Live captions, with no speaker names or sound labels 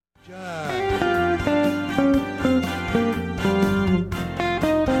Good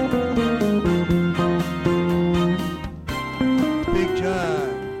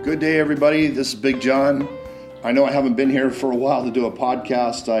day, everybody. This is Big John. I know I haven't been here for a while to do a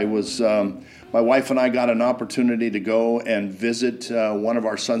podcast. My wife and I got an opportunity to go and visit one of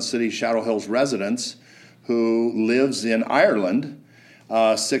our Sun City Shadow Hills residents who lives in Ireland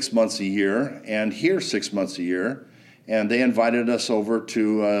 6 months a year and here 6 months a year. And they invited us over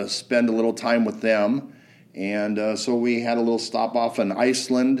to spend a little time with them. And so we had a little stop off in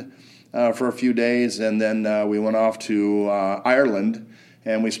Iceland for a few days, and then we went off to Ireland.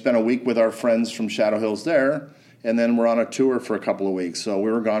 And we spent a week with our friends from Shadow Hills there, and then we're on a tour for a couple of weeks. So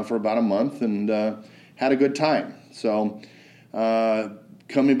we were gone for about a month and had a good time. So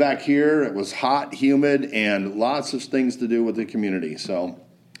coming back here, it was hot, humid, and lots of things to do with the community. So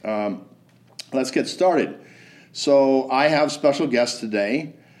let's get started. So I have special guests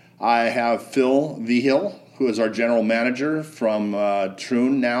today. I have Phil Vigil, who is our general manager from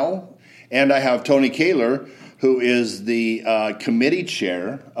Troon now, and I have Tony Kaler, who is the committee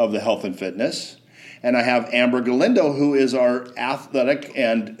chair of the Health and Fitness. And I have Amber Galindo, who is our athletic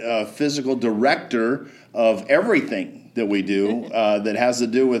and physical director of everything that we do that has to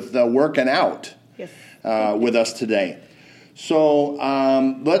do with working out. Yes. With us today. So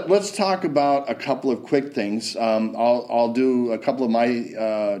let's talk about a couple of quick things. I'll do a couple of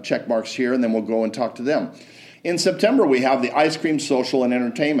my check marks here, and then we'll go and talk to them. In September, we have the Ice Cream Social and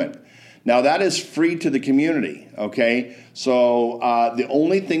Entertainment. Now, that is free to the community, okay? So the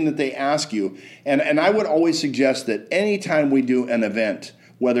only thing that they ask you, and I would always suggest that anytime we do an event,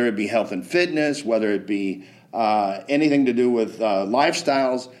 whether it be health and fitness, whether it be anything to do with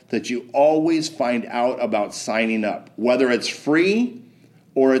lifestyles, that you always find out about signing up. Whether it's free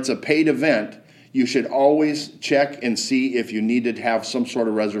or it's a paid event, you should always check and see if you need to have some sort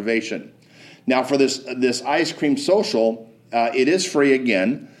of reservation. Now, for this Ice Cream Social, it is free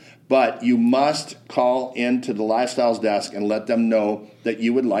again, but you must call into the Lifestyles desk and let them know that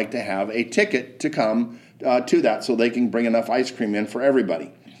you would like to have a ticket to come to that so they can bring enough ice cream in for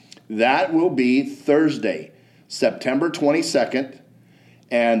everybody. That will be Thursday, September 22nd,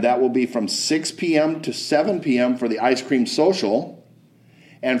 and that will be from 6 p.m. to 7 p.m. for the Ice Cream Social,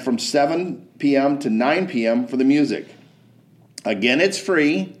 and from 7 p.m. to 9 p.m. for the music. Again, it's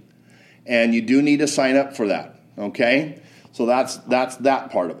free, and you do need to sign up for that, okay? So that's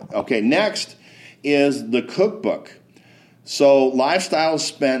that part of it. Okay, next is the cookbook. So Lifestyles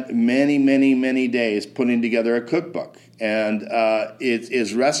spent many days putting together a cookbook. And it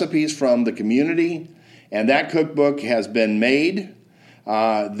is recipes from the community. And that cookbook has been made.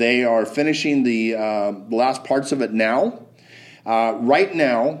 They are finishing the last parts of it now. Right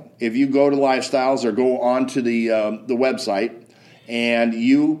now, if you go to Lifestyles or go onto the website and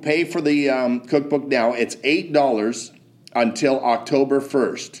you pay for the cookbook now, it's $8 until October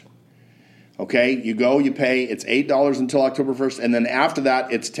 1st. Okay, you go, you pay, it's $8 until October 1st, and then after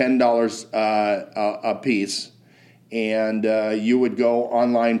that, it's $10 a piece, and you would go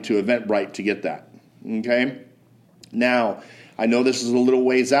online to Eventbrite to get that. Okay? Now, I know this is a little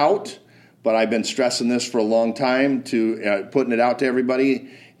ways out, but I've been stressing this for a long time to putting it out to everybody,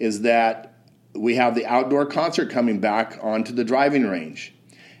 is that we have the outdoor concert coming back onto the driving range,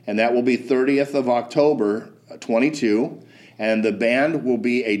 and that will be 30th of October, 22, and the band will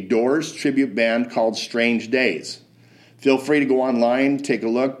be a Doors tribute band called Strange Days. Feel free to go online, take a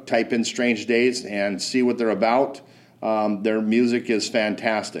look, type in Strange Days, and see what they're about. Their music is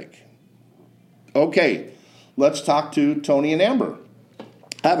fantastic. Okay, let's talk to Tony and Amber.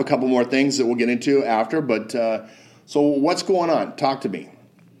 I have a couple more things that we'll get into after, but so what's going on? Talk to me.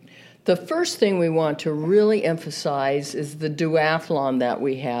 The first thing we want to really emphasize is the duathlon that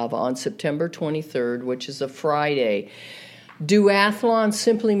we have on September 23rd, which is a Friday. Duathlon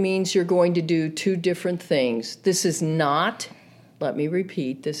simply means you're going to do two different things. This is not, let me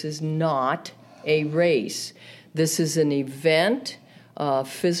repeat, this is not a race. This is an event, a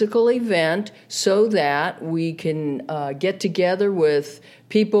physical event, so that we can get together with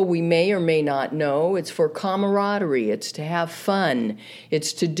people we may or may not know. It's for camaraderie. It's to have fun.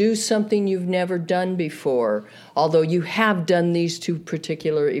 It's to do something you've never done before, although you have done these two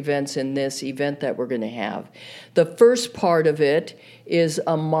particular events in this event that we're going to have. The first part of it is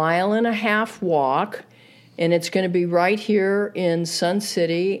a 1.5 mile walk, and it's going to be right here in Sun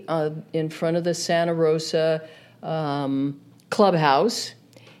City in front of the Santa Rosa clubhouse.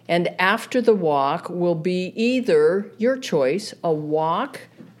 And after the walk will be either, your choice, a walk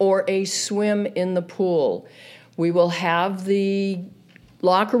or a swim in the pool. We will have the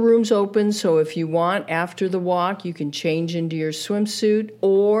locker room's open, so if you want, after the walk, you can change into your swimsuit,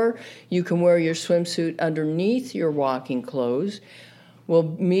 or you can wear your swimsuit underneath your walking clothes. We'll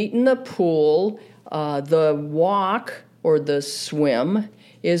meet in the pool. The walk, or the swim,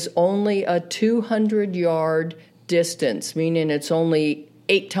 is only a 200-yard distance, meaning it's only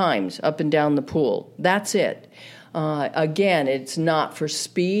 8 times up and down the pool. That's it. Again, it's not for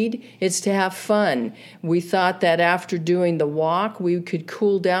speed, it's to have fun. We thought that after doing the walk, we could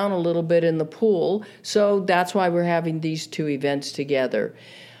cool down a little bit in the pool, so that's why we're having these 2 events together.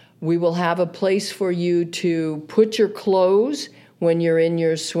 We will have a place for you to put your clothes when you're in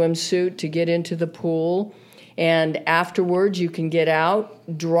your swimsuit to get into the pool, and afterwards you can get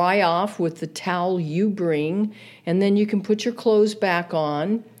out, dry off with the towel you bring, and then you can put your clothes back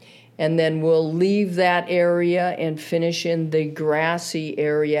on. And then we'll leave that area and finish in the grassy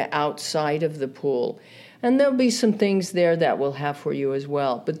area outside of the pool. And there'll be some things there that we'll have for you as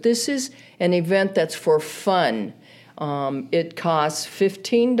well. But this is an event that's for fun. It costs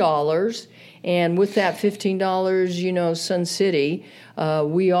 $15. And with that $15, Sun City,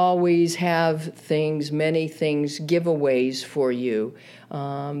 we always have many things, giveaways for you.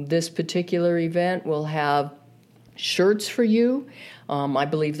 This particular event will have shirts for you. I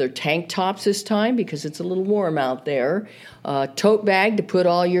believe they're tank tops this time because it's a little warm out there. Tote bag to put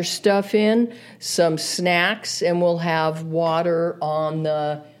all your stuff in, some snacks, and we'll have water on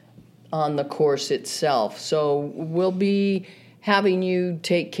the course itself. So we'll be having you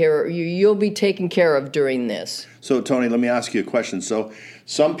take care of you. You'll be taken care of during this. So, Tony, let me ask you a question. So,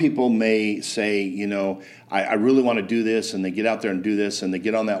 some people may say, I really want to do this, and they get out there and do this, and they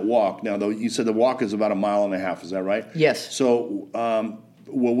get on that walk. Now, though, you said the walk is about 1.5 miles. Is that right? Yes. So,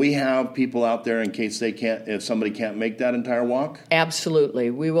 will we have people out there in case if somebody can't make that entire walk? Absolutely.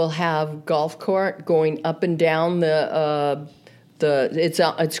 We will have golf cart going up and down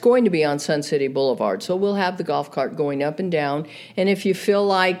it's going to be on Sun City Boulevard, so we'll have the golf cart going up and down. And if you feel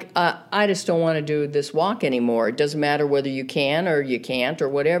like, I just don't want to do this walk anymore, it doesn't matter whether you can or you can't or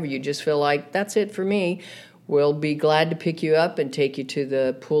whatever, you just feel like, that's it for me, we'll be glad to pick you up and take you to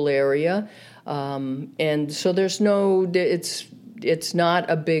the pool area. And so it's not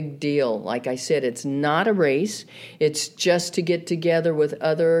a big deal. Like I said, it's not a race. It's just to get together with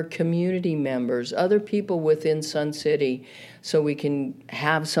other community members, other people within Sun City, so we can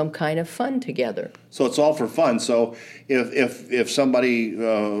have some kind of fun together. So it's all for fun. So if somebody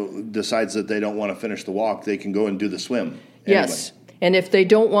decides that they don't want to finish the walk, they can go and do the swim. Yes. And if they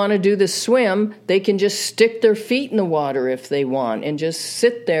don't want to do the swim, they can just stick their feet in the water if they want and just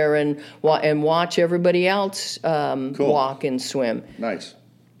sit there and watch everybody else walk and swim. Nice.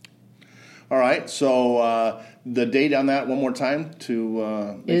 All right. So the date on that one more time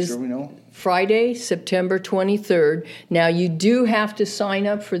to make sure we know. Friday, September 23rd. Now, you do have to sign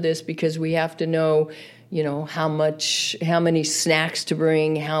up for this because we have to know, how many snacks to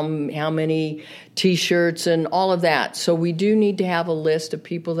bring, how many T-shirts and all of that. So we do need to have a list of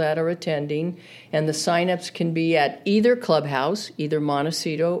people that are attending, and the sign-ups can be at either clubhouse, either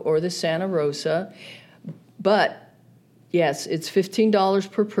Montecito or the Santa Rosa. But, yes, it's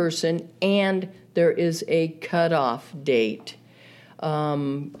 $15 per person, and there is a cutoff date.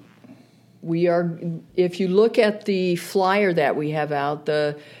 If you look at the flyer that we have out,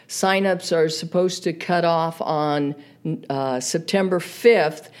 the sign-ups are supposed to cut off on September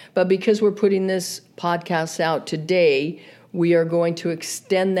 5th, but because we're putting this podcast out today, we are going to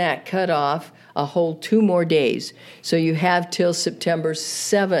extend that cutoff a whole 2 more days. So you have till September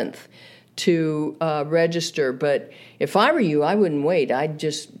 7th to register. But if I were you, I wouldn't wait. I'd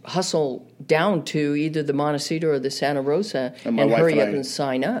just hustle down to either the Montecito or the Santa Rosa and hurry up and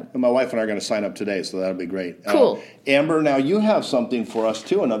sign up. And my wife and I are going to sign up today, so that'll be great. Cool. Amber, now you have something for us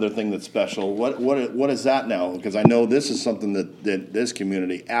too, another thing that's special. What is that now? Because I know this is something that this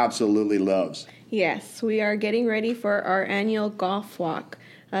community absolutely loves. Yes, we are getting ready for our annual golf walk.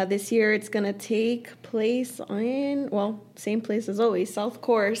 This year it's going to take place same place as always, South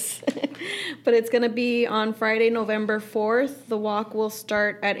Course. But it's going to be on Friday, November 4th. The walk will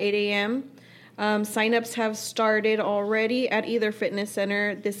start at 8 a.m. Sign-ups have started already at either fitness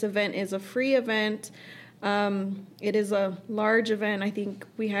center. This event is a free event. It is a large event. I think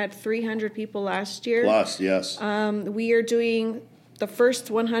we had 300 people last year. Plus, yes. We are doing the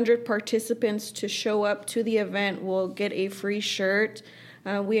first 100 participants to show up to the event will get a free shirt.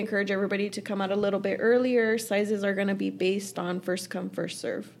 We encourage everybody to come out a little bit earlier. Sizes are going to be based on first come, first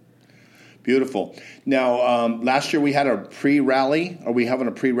serve. Beautiful. Now, last year we had a pre-rally. Are we having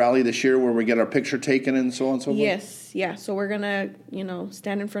a pre-rally this year where we get our picture taken and so on and so forth? Yes, yeah. So we're going to,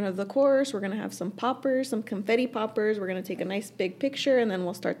 stand in front of the course. We're going to have some poppers, some confetti poppers. We're going to take a nice big picture, and then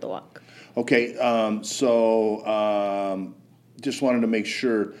we'll start the walk. Okay, just wanted to make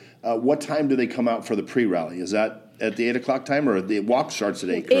sure, what time do they come out for the pre-rally? Is that at the 8 o'clock time, or the walk starts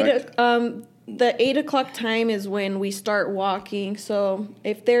at 8, correct? The 8 o'clock time is when we start walking. So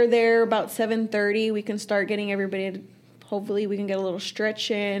if they're there about 7:30, we can start getting everybody. Hopefully, we can get a little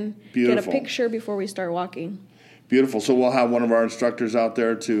stretch in, Beautiful. Get a picture before we start walking. Beautiful. So we'll have one of our instructors out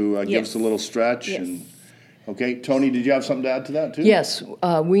there to give Yes. us a little stretch. Yes. Okay, Tony, did you have something to add to that too? Yes,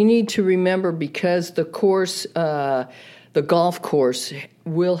 we need to remember because the course, the golf course,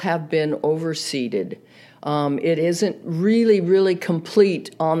 will have been overseeded. It isn't really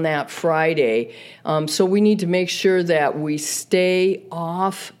complete on that Friday. So we need to make sure that we stay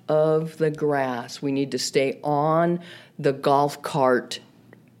off of the grass. We need to stay on the golf cart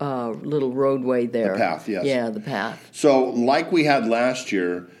little roadway there. The path, yes. Yeah, the path. So like we had last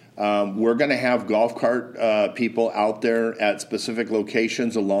year, we're going to have golf cart people out there at specific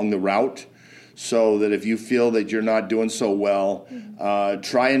locations along the route. So that if you feel that you're not doing so well,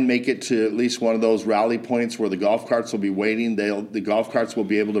 try and make it to at least one of those rally points where the golf carts will be waiting. The golf carts will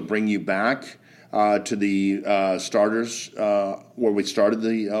be able to bring you back to the starters where we started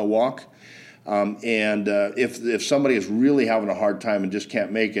the walk. If somebody is really having a hard time and just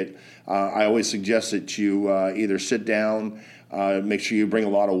can't make it, I always suggest that you either sit down, make sure you bring a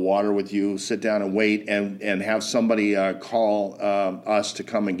lot of water with you, sit down and wait, and have somebody call us to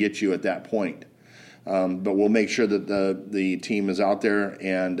come and get you at that point. But we'll make sure that the team is out there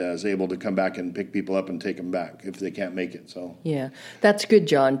and is able to come back and pick people up and take them back if they can't make it. So yeah, that's good,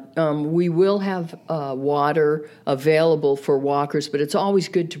 John. We will have water available for walkers, but it's always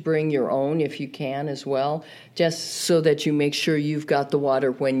good to bring your own if you can as well, just so that you make sure you've got the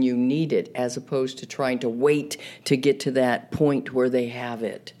water when you need it, as opposed to trying to wait to get to that point where they have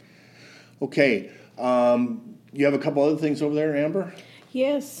it. Okay, you have a couple other things over there, Amber?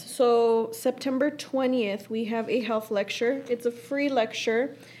 Yes, so September 20th, we have a health lecture. It's a free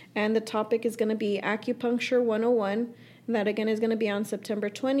lecture, and the topic is going to be Acupuncture 101. And that, again, is going to be on September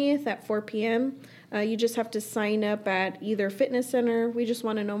 20th at 4 p.m. You just have to sign up at either fitness center. We just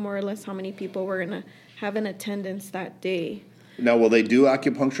want to know more or less how many people we're going to have in attendance that day. Now, will they do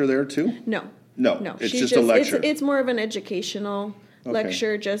acupuncture there too? No. No, it's just a lecture. It's more of an educational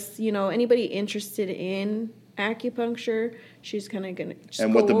lecture, just, anybody interested in acupuncture, she's kind of going to just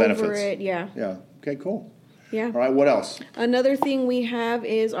and go what the over benefits. it. Yeah. Okay, cool. Yeah. All right, what else? Another thing we have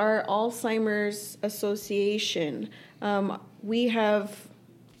is our Alzheimer's Association. We have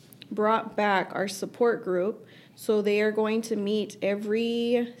brought back our support group, so they are going to meet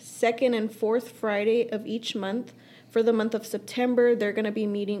every second and fourth Friday of each month. For the month of September, they're going to be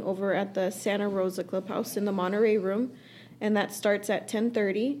meeting over at the Santa Rosa Clubhouse in the Monterey Room, and that starts at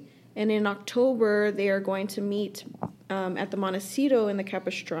 10:30. And in October, they are going to meet at the Montecito in the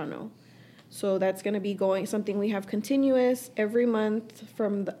Capistrano. So that's going to be something we have continuous every month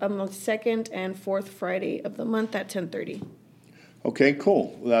from the second and fourth Friday of the month at 10:30. Okay,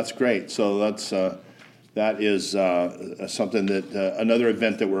 cool. Well, that's great. So that is something that another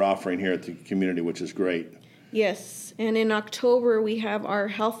event that we're offering here at the community, which is great. Yes, and in October we have our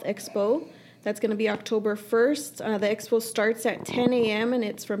Health Expo. That's going to be October 1st. The expo starts at 10 a.m. and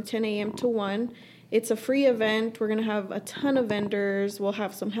it's from 10 a.m. to 1. It's a free event. We're going to have a ton of vendors. We'll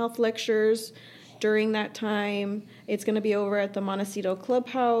have some health lectures during that time. It's going to be over at the Montecito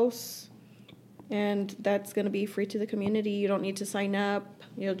Clubhouse, and that's going to be free to the community. You don't need to sign up.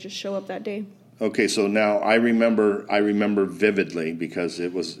 You'll just show up that day. Okay, so now I remember vividly because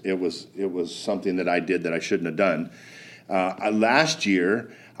it was something that I did that I shouldn't have done. Last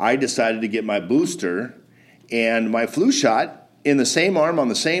year, I decided to get my booster and my flu shot in the same arm on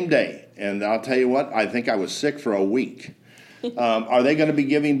the same day. And I'll tell you what, I think I was sick for a week. Are they going to be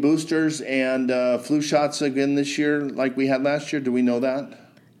giving boosters and flu shots again this year like we had last year? Do we know that?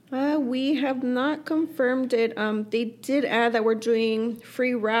 We have not confirmed it. They did add that we're doing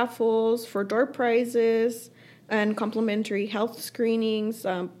free raffles for door prizes and complimentary health screenings,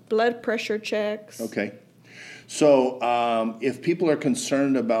 blood pressure checks. Okay. So if people are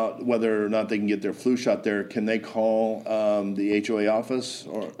concerned about whether or not they can get their flu shot there, can they call the HOA office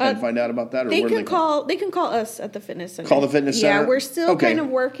and find out about that? Or They can call us at the fitness center. Call the fitness center? Yeah, we're still Okay. kind of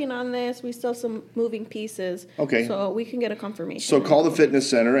working on this. We still have some moving pieces. Okay. So we can get a confirmation. So call the fitness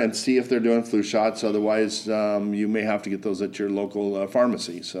center and see if they're doing flu shots. Otherwise, you may have to get those at your local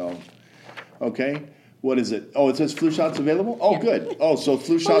pharmacy. So, okay. What is it? Oh, it says flu shots available? Oh, good. Oh, so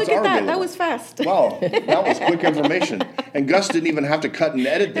flu Oh, shots look are at that. available. That was fast. Wow, that was quick information. And Gus didn't even have to cut and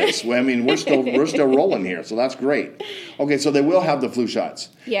edit this. I mean, we're still rolling here, so that's great. Okay, so they will have the flu shots.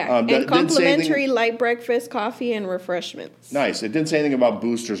 Yeah, and didn't say complimentary anything- light breakfast, coffee, and refreshments. Nice. It didn't say anything about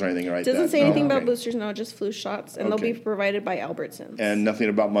boosters or anything, right? Doesn't say No? anything about Okay. boosters, no, just flu shots, and they'll Okay. be provided by Albertsons. And nothing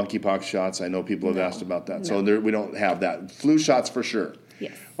about monkeypox shots. I know people have asked about that. So we don't have that. Flu shots for sure.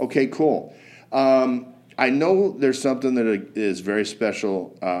 Yes. Okay, cool. I know there's something that is very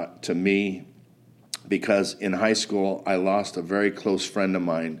special to me because in high school I lost a very close friend of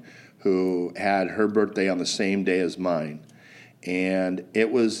mine who had her birthday on the same day as mine. And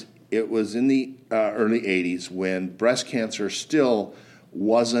it was in the early 80s when breast cancer still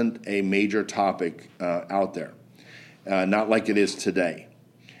wasn't a major topic out there, not like it is today.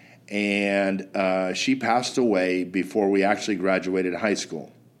 And she passed away before we actually graduated high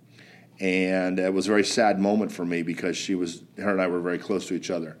school. And it was a very sad moment for me because her and I were very close to each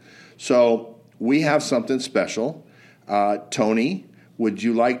other. So we have something special. Tony, would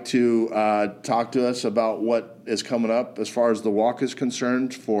you like to talk to us about what is coming up as far as the walk is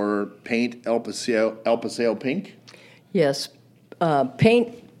concerned for Paint El Paseo Pink? Yes.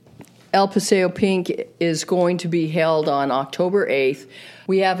 Paint El Paseo Pink is going to be held on October 8th.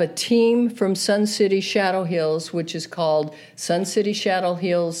 We have a team from Sun City Shadow Hills, which is called Sun City Shadow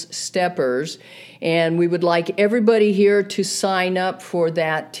Hills Steppers, and we would like everybody here to sign up for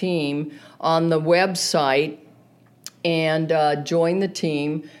that team on the website and join the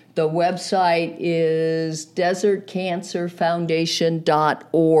team. The website is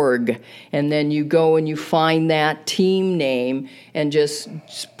desertcancerfoundation.org, and then you go and you find that team name and just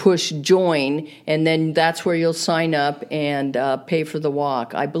push join, and then that's where you'll sign up and pay for the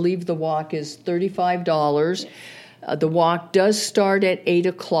walk. I believe the walk is $35. The walk does start at 8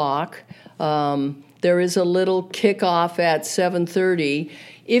 o'clock. There is a little kickoff at 7:30.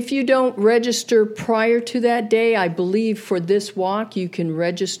 If you don't register prior to that day, I believe for this walk you can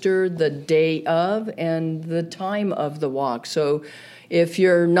register the day of and the time of the walk. So if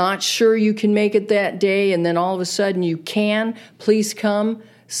you're not sure you can make it that day and then all of a sudden you can, please come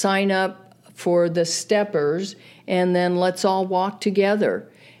sign up for the steppers and then let's all walk together.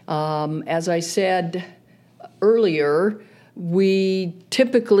 As I said earlier, we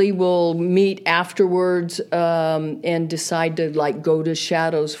typically will meet afterwards and decide to go to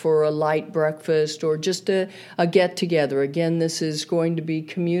Shadows for a light breakfast or just a get-together. Again, this is going to be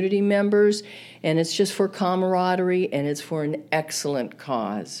community members, and it's just for camaraderie, and it's for an excellent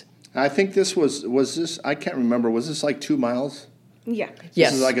cause. I think this was this, I can't remember, was this like 2 miles? Yeah. Yes.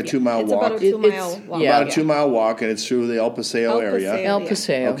 This is like a 2 mile It's walk. about a 2 mile It's- walk. yeah. About a 2 mile walk, and it's through the El Paseo area. El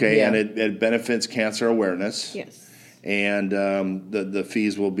Paseo. Okay, yeah. and it benefits cancer awareness. Yes. And the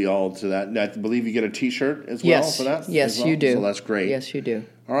fees will be all to that. And I believe you get a T-shirt as well Yes. for that? Yes, as well? you do. So that's great. Yes, you do.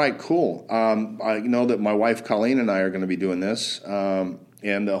 All right, cool. I know that my wife Colleen and I are going to be doing this,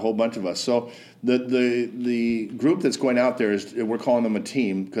 and a whole bunch of us. So the group that's going out there we're calling them a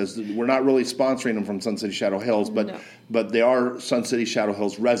team because we're not really sponsoring them from Sun City Shadow Hills, but they are Sun City Shadow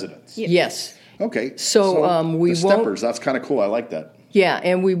Hills residents. Yes. Okay. So, we the won't- steppers. That's kind of cool. I like that. Yeah,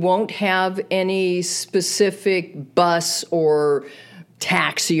 and we won't have any specific bus or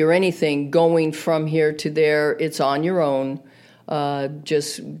taxi or anything going from here to there. It's on your own.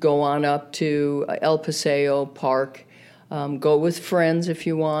 Just go on up to El Paseo Park. Go with friends if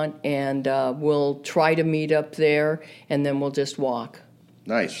you want, and we'll try to meet up there, and then we'll just walk.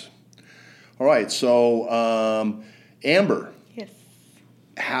 Nice. All right. So, Amber, Yes.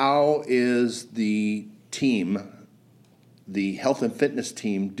 how is the team, the health and fitness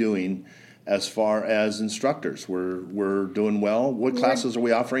team, doing as far as instructors? We're doing well. What classes are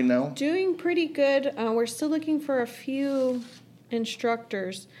we offering now? Doing pretty good. We're still looking for a few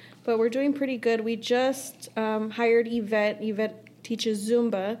instructors, but we're doing pretty good. We just hired Yvette. Yvette teaches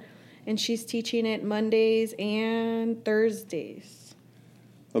Zumba, and she's teaching it Mondays and Thursdays.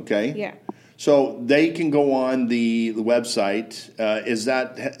 Okay. Yeah. So they can go on the website. Is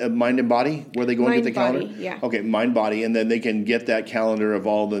that Mind and Body where they go and get the Mind calendar? Body, yeah. Okay, Mind Body, and then they can get that calendar of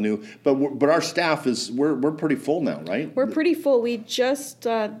all the new. But our staff we're pretty full now, right? We're pretty full. We just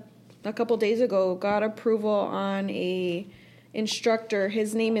a couple days ago got approval on a instructor.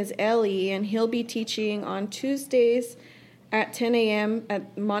 His name is Ellie, and he'll be teaching on Tuesdays at 10 a.m.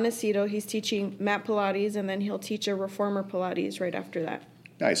 at Montecito. He's teaching mat Pilates, and then he'll teach a reformer Pilates right after that.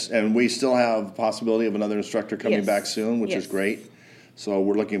 Nice. And we still have possibility of another instructor coming Yes. back soon, which is Yes. great. So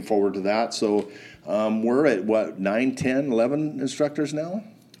we're looking forward to that. So we're at, 9, 10, 11 instructors now?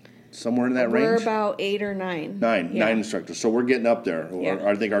 somewhere in that We're range? about 8 or 9. Nine Yeah. instructors. So we're getting up there. Yeah.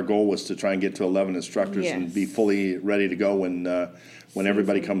 I think our goal was to try and get to 11 instructors and Yes. be fully ready to go when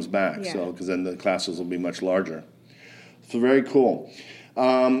everybody comes back. Yeah. So because then the classes will be much larger. So very cool.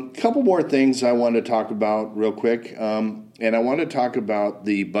 Couple more things I wanted to talk about real quick, and I want to talk about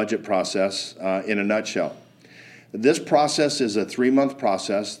the budget process in a nutshell. This process is a 3-month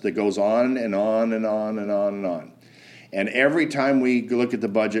process that goes on and on and on and on and on. And every time we look at the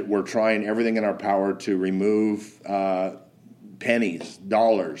budget, we're trying everything in our power to remove pennies,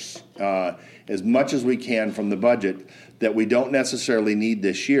 dollars, as much as we can from the budget that we don't necessarily need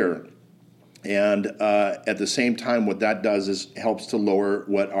this year. And at the same time, what that does is helps to lower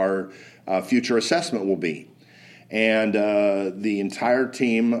what our future assessment will be. And the entire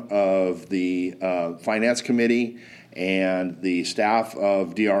team of the Finance Committee and the staff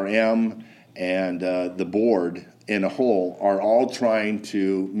of DRM and the board in a whole are all trying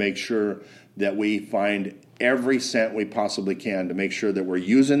to make sure that we find every cent we possibly can to make sure that we're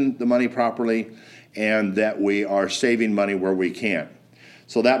using the money properly and that we are saving money where we can.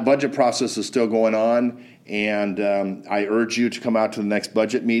 So that budget process is still going on, and I urge you to come out to the next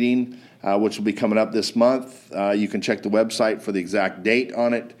budget meeting, which will be coming up this month. You can check the website for the exact date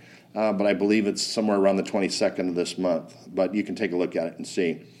on it, but I believe it's somewhere around the 22nd of this month. But you can take a look at it and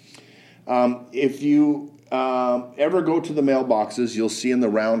see. If you ever go to the mailboxes, you'll see in the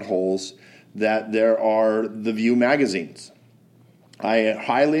round holes that there are the View magazines. I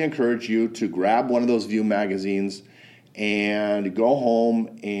highly encourage you to grab one of those View magazines and go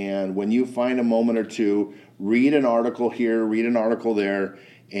home, and when you find a moment or two, read an article here, read an article there,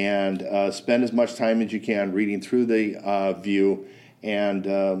 and spend as much time as you can reading through the View and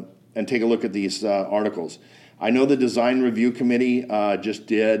take a look at these articles. I know the Design Review Committee just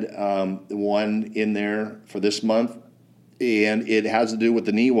did one in there for this month, and it has to do with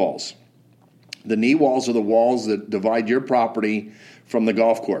the knee walls. The knee walls are the walls that divide your property from the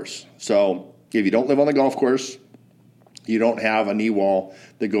golf course. So if you don't live on the golf course, you don't have a knee wall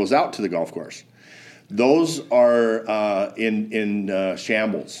that goes out to the golf course. Those are in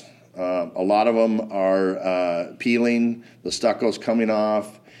shambles. A lot of them are peeling, the stucco's coming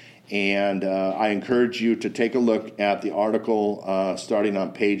off, and I encourage you to take a look at the article starting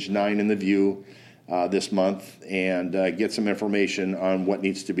on page 9 in the View this month and get some information on what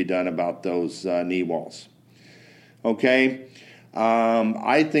needs to be done about those knee walls. Okay,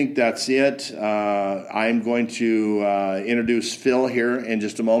 I think that's it. I'm going to introduce Phil here in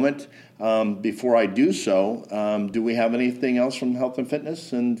just a moment. Before I do so, do we have anything else from Health and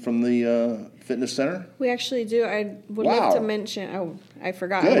Fitness and from the Fitness Center? We actually do. I would love to mention, I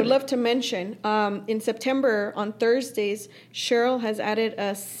forgot. Good. I would love to mention, in September on Thursdays, Cheryl has added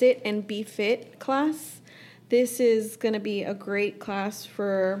a Sit and Be Fit class. This is going to be a great class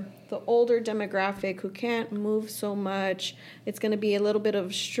for the older demographic who can't move so much. It's going to be a little bit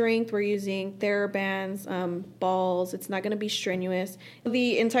of strength. We're using TheraBands, balls. It's not going to be strenuous.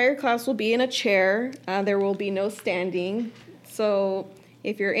 The entire class will be in a chair. There will be no standing. So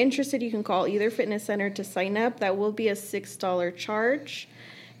if you're interested, you can call either fitness center to sign up. That will be a $6 charge.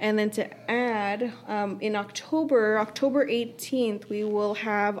 And then to add, in October 18th, we will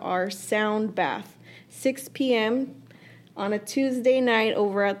have our sound bath, 6 p.m., on a Tuesday night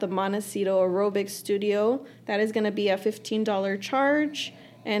over at the Montecito Aerobics Studio. That is going to be a $15 charge,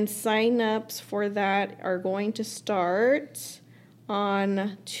 and sign-ups for that are going to start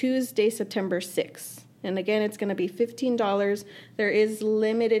on Tuesday, September 6th. And again, it's going to be $15. There is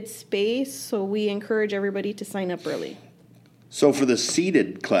limited space, so we encourage everybody to sign up early. So for the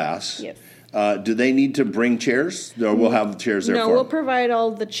seated class, Yes. Do they need to bring chairs? Or we'll have chairs there No, for we'll them? provide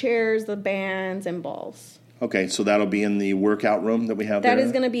all the chairs, the bands, and balls. Okay, so that'll be in the workout room that we have there? That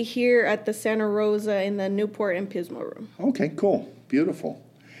is going to be here at the Santa Rosa in the Newport and Pismo room. Okay, cool. Beautiful.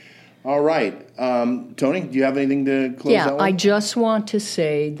 All right. Tony, do you have anything to close out with? I just want to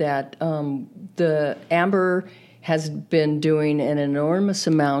say that the Amber has been doing an enormous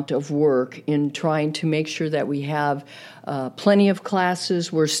amount of work in trying to make sure that we have plenty of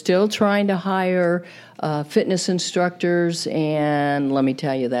classes. We're still trying to hire fitness instructors, and let me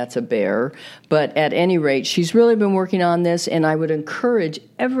tell you, that's a bear. But at any rate, she's really been working on this, and I would encourage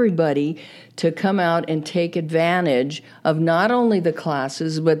everybody to come out and take advantage of not only the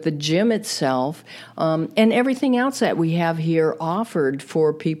classes, but the gym itself, and everything else that we have here offered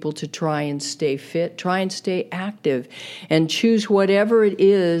for people to try and stay fit, try and stay active, and choose whatever it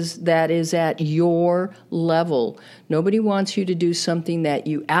is that is at your level. Nobody wants you to do something that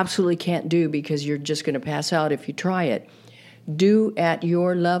you absolutely can't do because you're just going to pass out if you try it. Do at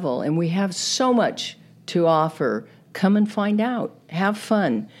your level, and we have so much to offer. Come and find out. Have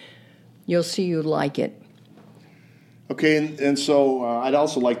fun. You'll see you like it. Okay, and so I'd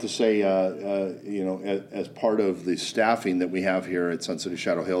also like to say, as part of the staffing that we have here at Sun City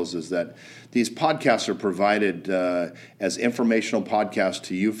Shadow Hills, is that these podcasts are provided as informational podcasts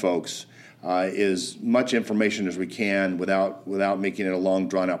to you folks, as much information as we can without making it a long,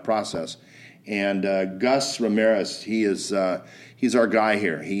 drawn-out process. And Gus Ramirez, he's our guy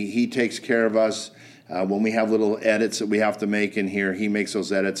here. He takes care of us. When we have little edits that we have to make in here, he makes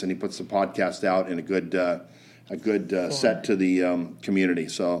those edits and he puts the podcast out in a good set to the community.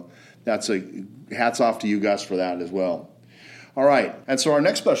 So that's hats off to you, Gus, for that as well. All right, and so our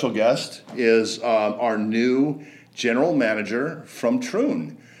next special guest is our new general manager from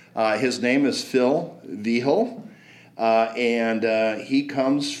Troon. His name is Phil Vigil, and he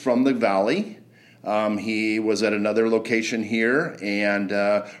comes from the Valley. He was at another location here and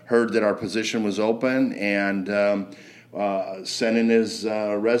heard that our position was open and sent in his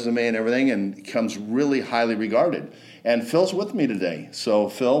resume and everything, and comes really highly regarded. And Phil's with me today. So,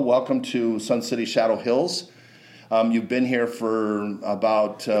 Phil, welcome to Sun City Shadow Hills. You've been here for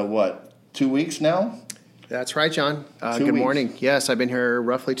about, 2 weeks now? That's right, John. Good morning. Yes, I've been here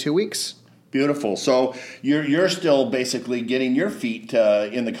roughly 2 weeks. Beautiful. So you're still basically getting your feet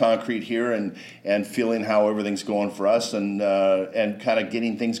in the concrete here and feeling how everything's going for us and kind of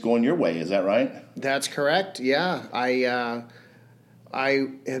getting things going your way. Is that right? That's correct. Yeah, I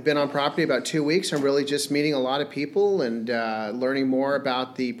have been on property about 2 weeks. I'm really just meeting a lot of people and learning more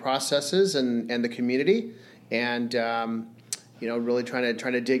about the processes and the community, and really trying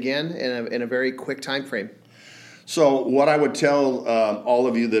to dig in a very quick time frame. So what I would tell all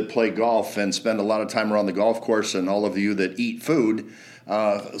of you that play golf and spend a lot of time around the golf course, and all of you that eat food,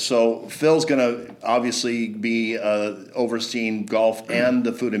 so Phil's going to obviously be overseeing golf and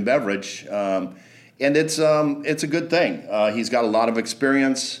the food and beverage, and it's a good thing. He's got a lot of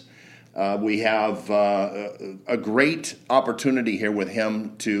experience. We have a great opportunity here with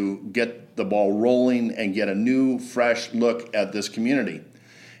him to get the ball rolling and get a new, fresh look at this community,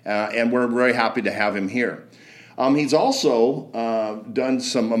 and we're very happy to have him here. He's also done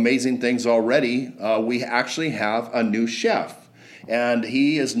some amazing things already. We actually have a new chef, and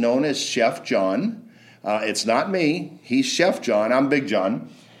he is known as Chef John. It's not me. He's Chef John. I'm Big John.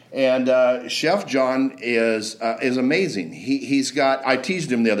 And Chef John is amazing. He's got. I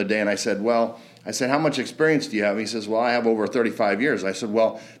teased him the other day, and I said, how much experience do you have? He says, well, I have over 35 years. I said,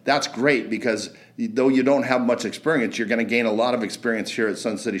 well, that's great, because though you don't have much experience, you're going to gain a lot of experience here at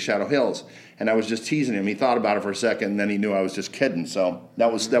Sun City Shadow Hills. And I was just teasing him. He thought about it for a second, and then he knew I was just kidding. So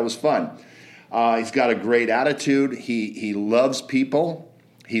that was fun. He's got a great attitude. He loves people.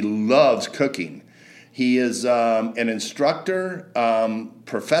 He loves cooking. He is an instructor,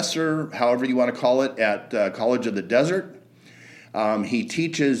 professor, however you want to call it, at College of the Desert. He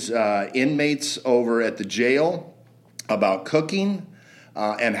teaches inmates over at the jail about cooking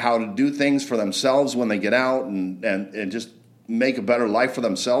and how to do things for themselves when they get out and just make a better life for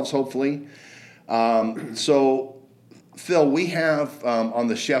themselves, hopefully. So, Phil, we have on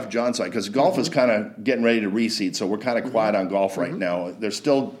the Chef John side, because golf is kind of getting ready to reseed, so we're kind of quiet on golf right now. There's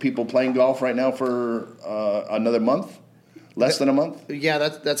still people playing golf right now for another month? Less than a month? Yeah,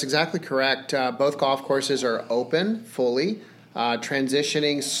 that's exactly correct. Both golf courses are open fully.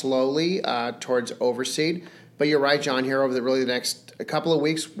 Transitioning slowly towards overseed. But you're right, John, here over the next couple of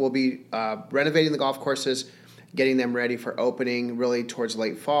weeks, we'll be renovating the golf courses, getting them ready for opening really towards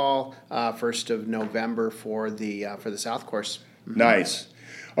late fall, 1st of November for the South Course. Mm-hmm. Nice.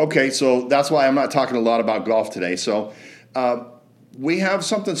 Okay, so that's why I'm not talking a lot about golf today. So we have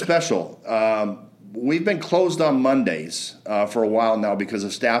something special. We've been closed on Mondays for a while now because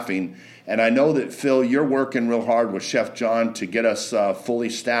of staffing. And I know that, Phil, you're working real hard with Chef John to get us fully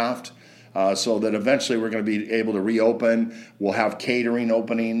staffed so that eventually we're going to be able to reopen. We'll have catering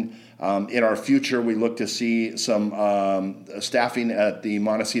opening. In our future, we look to see some staffing at the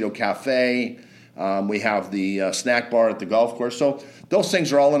Montecito Cafe. We have the snack bar at the golf course. So those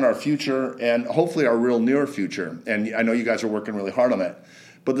things are all in our future and hopefully our real near future. And I know you guys are working really hard on that.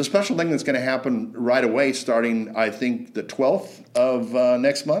 But the special thing that's going to happen right away, starting, I think, the 12th of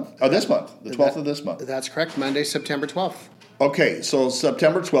next month? Oh, this month. The 12th of this month. That's correct. Monday, September 12th. Okay, so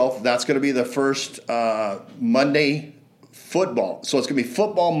September 12th, that's going to be the first Monday football. So it's going to be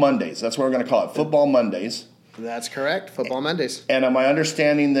Football Mondays. That's what we're going to call it, Football Mondays. That's correct, Football Mondays. And am I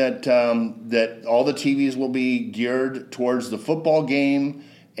understanding that that all the TVs will be geared towards the football game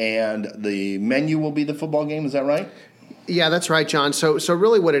and the menu will be the football game? Is that right? Yeah, that's right, John. So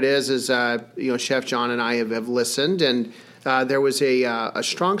really what it is Chef John and I have listened, and there was a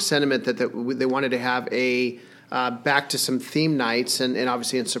strong sentiment that they wanted to have a back to some theme nights, and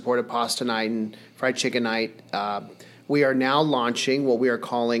obviously in support of Pasta Night and Fried Chicken Night, we are now launching what we are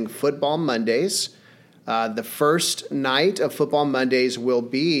calling Football Mondays. The first night of Football Mondays will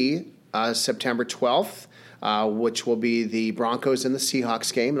be September 12th, which will be the Broncos and the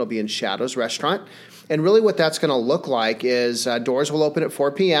Seahawks game. It'll be in Shadows Restaurant. And really what that's going to look like is doors will open at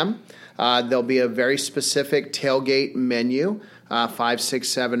 4 p.m. There'll be a very specific tailgate menu, 5, 6,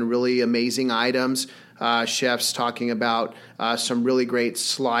 7 really amazing items. Chefs talking about some really great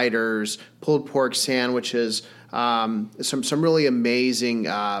sliders, pulled pork sandwiches, some really amazing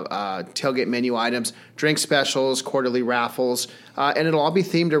tailgate menu items, drink specials, quarterly raffles, and it'll all be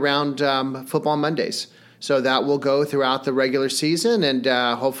themed around Football Mondays. So that will go throughout the regular season, and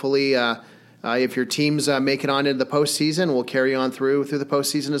hopefully if your teams make it on into the postseason, we'll carry on through the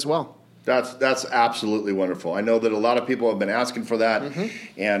postseason as well. That's absolutely wonderful. I know that a lot of people have been asking for that,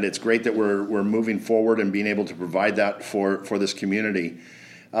 and it's great that we're moving forward and being able to provide that for this community.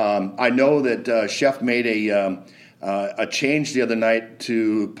 I know that Chef made a change the other night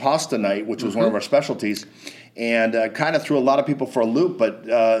to Pasta Night, which was one of our specialties, and kind of threw a lot of people for a loop. But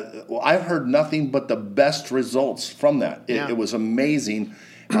I've heard nothing but the best results from that. It was amazing.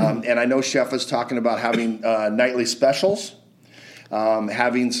 And I know Chef is talking about having nightly specials,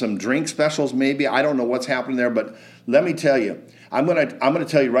 having some drink specials maybe. I don't know what's happening there, but let me tell you, I'm gonna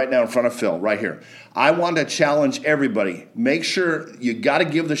tell you right now in front of Phil, right here. I want to challenge everybody. Make sure you got to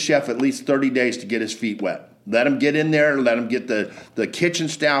give the chef at least 30 days to get his feet wet. Let him get in there. Let him get the kitchen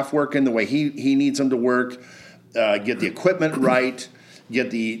staff working the way he needs them to work. Get the equipment right.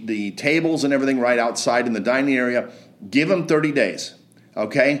 Get the tables and everything right outside in the dining area. Give him 30 days.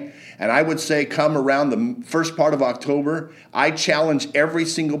 Okay? And I would say come around the first part of October, I challenge every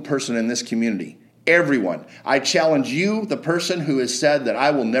single person in this community, everyone. I challenge you, the person who has said that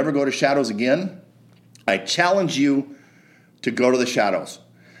I will never go to Shadows again. I challenge you to go to the Shadows.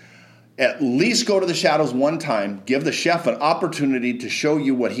 At least go to the Shadows one time. Give the chef an opportunity to show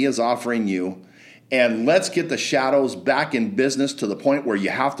you what he is offering you. And let's get the Shadows back in business to the point where you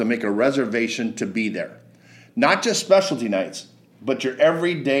have to make a reservation to be there. Not just specialty nights, but your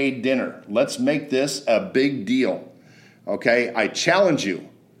everyday dinner. Let's make this a big deal, okay? I challenge you,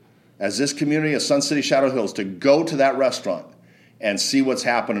 as this community of Sun City Shadow Hills, to go to that restaurant and see what's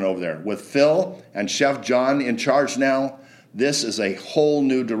happening over there. With Phil and Chef John in charge now, this is a whole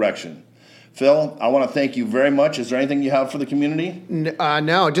new direction. Phil, I want to thank you very much. Is there anything you have for the community?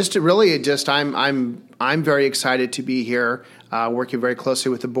 No, I'm very excited to be here, working very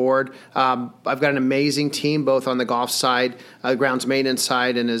closely with the board. I've got an amazing team, both on the golf side, grounds maintenance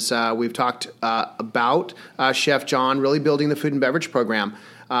side, and as we've talked about, Chef John really building the food and beverage program.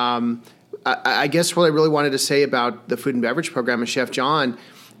 I guess what I really wanted to say about the food and beverage program and Chef John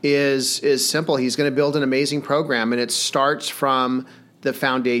is simple. He's going to build an amazing program, and it starts from the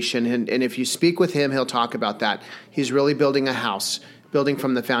foundation. And if you speak with him, he'll talk about that. He's really building a house, building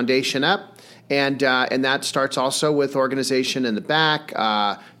from the foundation up. And that starts also with organization in the back,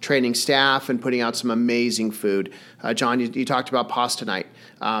 training staff, and putting out some amazing food. John, you talked about Pasta Night.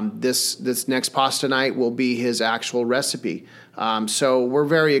 This next Pasta Night will be his actual recipe. So we're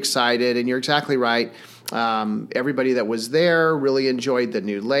very excited, and you're exactly right. Everybody that was there really enjoyed the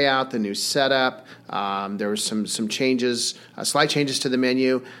new layout, the new setup. There was some changes, slight changes to the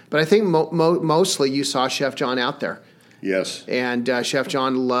menu. But I think mostly you saw Chef John out there. Yes. And Chef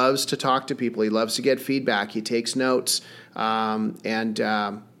John loves to talk to people. He loves to get feedback. He takes notes. And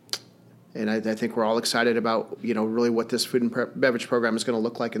I think we're all excited about, really what this food and beverage program is going to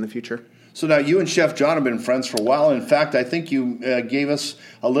look like in the future. So now you and Chef John have been friends for a while. In fact, I think you gave us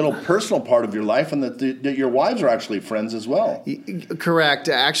a little personal part of your life, and that your wives are actually friends as well. Correct.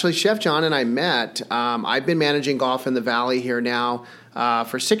 Actually, Chef John and I met. I've been managing golf in the Valley here now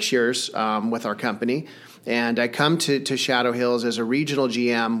for 6 years with our company. And I come to Shadow Hills as a regional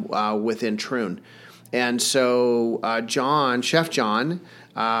GM within Troon. And so Chef John,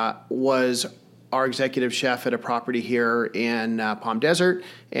 was our executive chef at a property here in Palm Desert.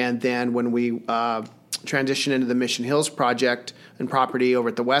 And then when we transitioned into the Mission Hills project and property over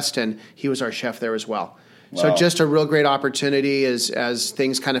at the Westin, he was our chef there as well. Wow. So just a real great opportunity as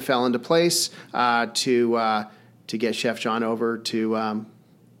things kind of fell into place to get Chef John over to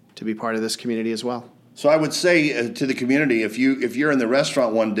be part of this community as well. So I would say to the community, if you're in the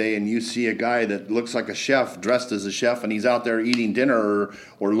restaurant one day and you see a guy that looks like a chef, dressed as a chef, and he's out there eating dinner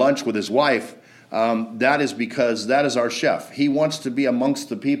or lunch with his wife, that is because that is our chef. He wants to be amongst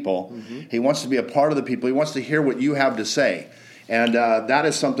the people. Mm-hmm. He wants to be a part of the people. He wants to hear what you have to say. And that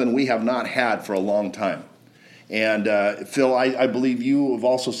is something we have not had for a long time. And Phil, I believe you have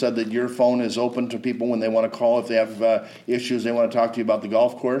also said that your phone is open to people when they want to call if they have issues they want to talk to you about the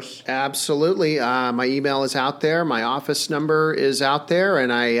golf course. Absolutely. My email is out there. My office number is out there,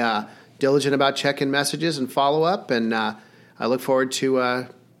 and I diligent about checking messages and follow up. And I look forward to, I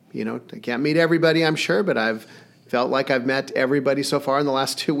can't meet everybody, I'm sure, but I've felt like I've met everybody so far in the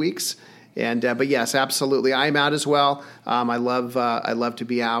last 2 weeks. And but yes, absolutely, I'm out as well. I love to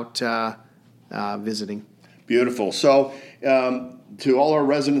be out visiting. Beautiful. So, to all our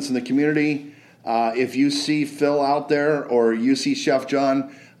residents in the community, if you see Phil out there or you see Chef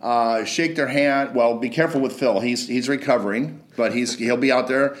John, shake their hand. Well, be careful with Phil. He's recovering, but he'll be out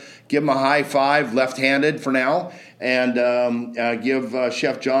there. Give him a high five, left-handed for now, and give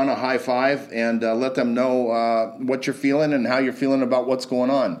Chef John a high five, and let them know what you're feeling and how you're feeling about what's going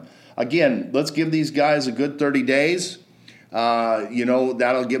on. Again, let's give these guys a good 30 days.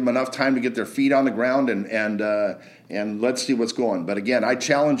 That'll give them enough time to get their feet on the ground and let's see what's going. But again, I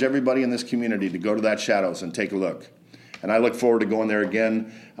challenge everybody in this community to go to that Shadows and take a look. And I look forward to going there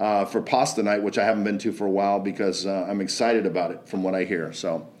again for pasta night, which I haven't been to for a while because I'm excited about it from what I hear.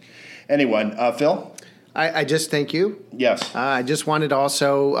 So anyway, Phil? I just thank you. Yes. I just wanted to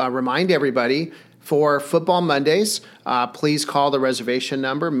also remind everybody for Football Mondays, please call the reservation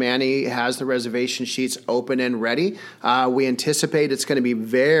number. Manny has the reservation sheets open and ready. We anticipate it's going to be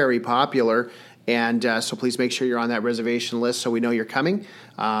very popular, and so please make sure you're on that reservation list so we know you're coming.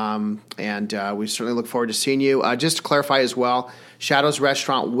 And we certainly look forward to seeing you. Just to clarify as well, Shadows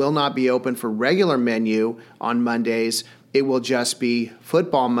Restaurant will not be open for regular menu on Mondays. It will just be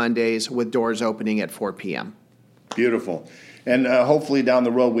Football Mondays with doors opening at 4 p.m. Beautiful. And hopefully down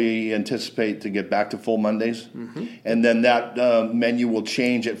the road we anticipate to get back to full Mondays. Mm-hmm. And then that menu will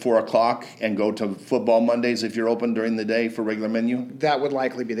change at 4 o'clock and go to Football Mondays if you're open during the day for regular menu? That would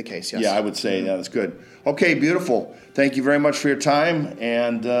likely be the case, yes. Yeah, I would say that's good. Okay, beautiful. Thank you very much for your time,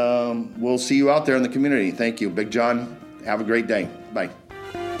 and we'll see you out there in the community. Thank you. Big John, have a great day. Bye.